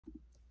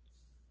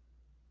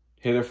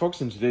Hey there folks,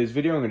 in today's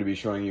video I'm going to be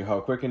showing you how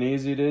quick and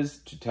easy it is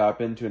to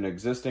tap into an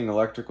existing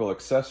electrical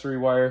accessory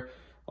wire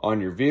on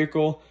your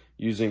vehicle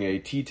using a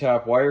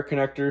T-tap wire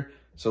connector.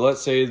 So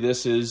let's say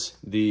this is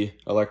the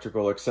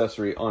electrical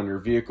accessory on your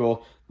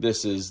vehicle.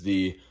 This is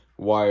the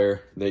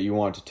wire that you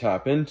want to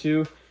tap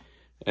into.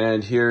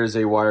 And here's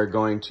a wire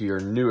going to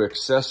your new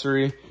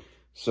accessory.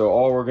 So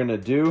all we're going to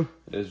do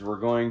is we're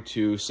going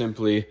to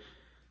simply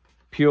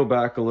peel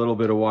back a little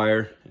bit of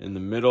wire in the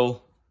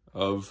middle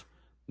of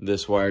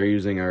this wire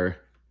using our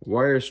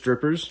wire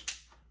strippers.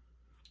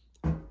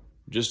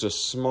 Just a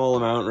small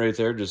amount right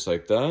there, just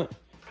like that.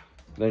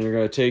 Then you're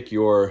going to take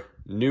your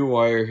new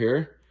wire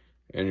here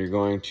and you're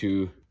going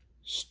to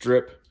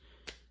strip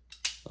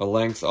a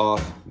length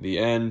off the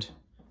end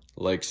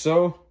like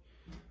so.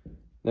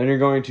 Then you're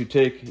going to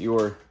take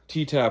your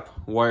T-tap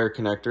wire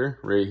connector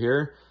right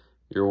here.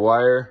 Your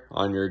wire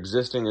on your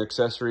existing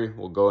accessory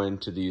will go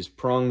into these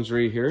prongs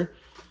right here.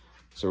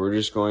 So we're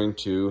just going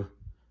to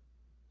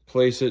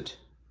place it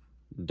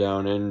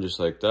down in just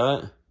like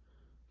that.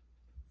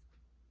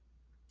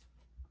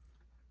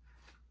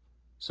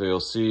 So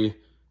you'll see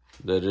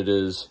that it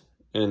is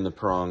in the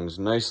prongs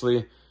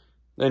nicely.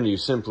 Then you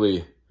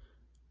simply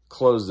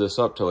close this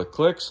up till it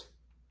clicks.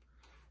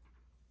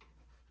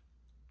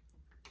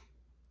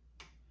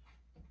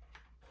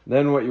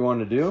 Then what you want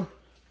to do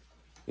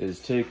is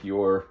take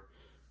your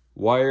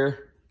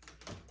wire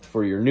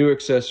for your new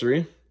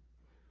accessory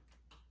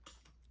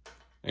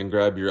and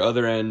grab your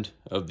other end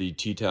of the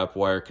T-tap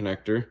wire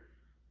connector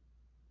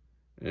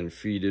and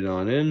feed it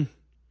on in,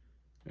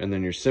 and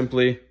then you're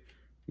simply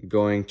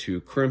going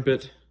to crimp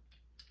it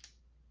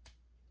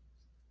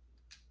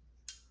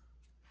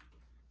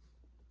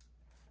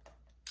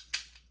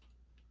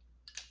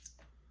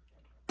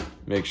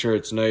make sure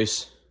it's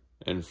nice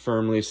and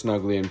firmly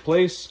snugly in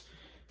place,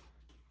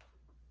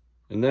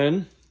 and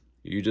then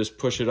you just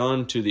push it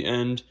on to the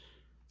end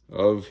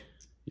of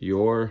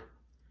your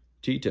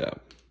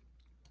T-tap.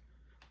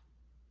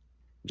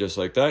 Just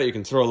like that. You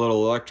can throw a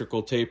little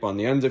electrical tape on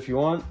the ends if you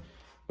want,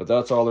 but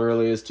that's all there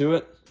really is to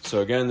it. So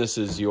again, this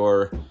is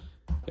your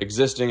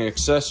existing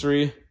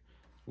accessory.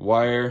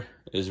 Wire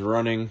is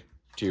running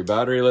to your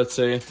battery, let's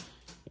say,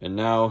 and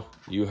now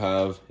you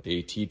have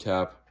a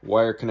T-tap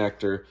wire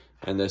connector,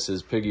 and this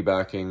is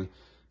piggybacking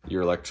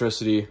your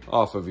electricity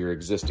off of your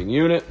existing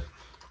unit.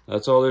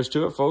 That's all there's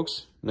to it,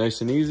 folks.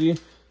 Nice and easy.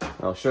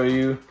 I'll show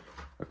you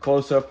a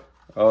close-up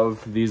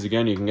of these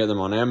again. You can get them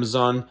on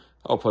Amazon.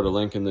 I'll put a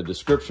link in the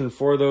description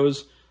for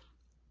those.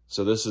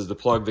 So this is the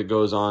plug that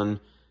goes on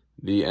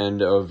the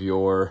end of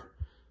your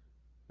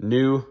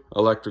new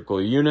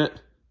electrical unit.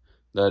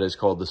 That is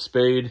called the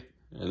spade.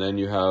 And then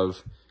you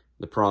have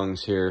the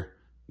prongs here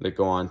that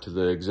go on to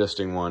the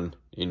existing one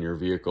in your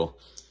vehicle.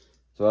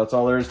 So that's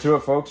all there is to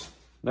it, folks.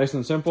 Nice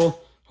and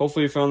simple.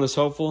 Hopefully you found this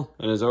helpful.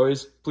 And as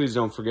always, please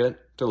don't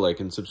forget to like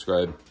and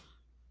subscribe.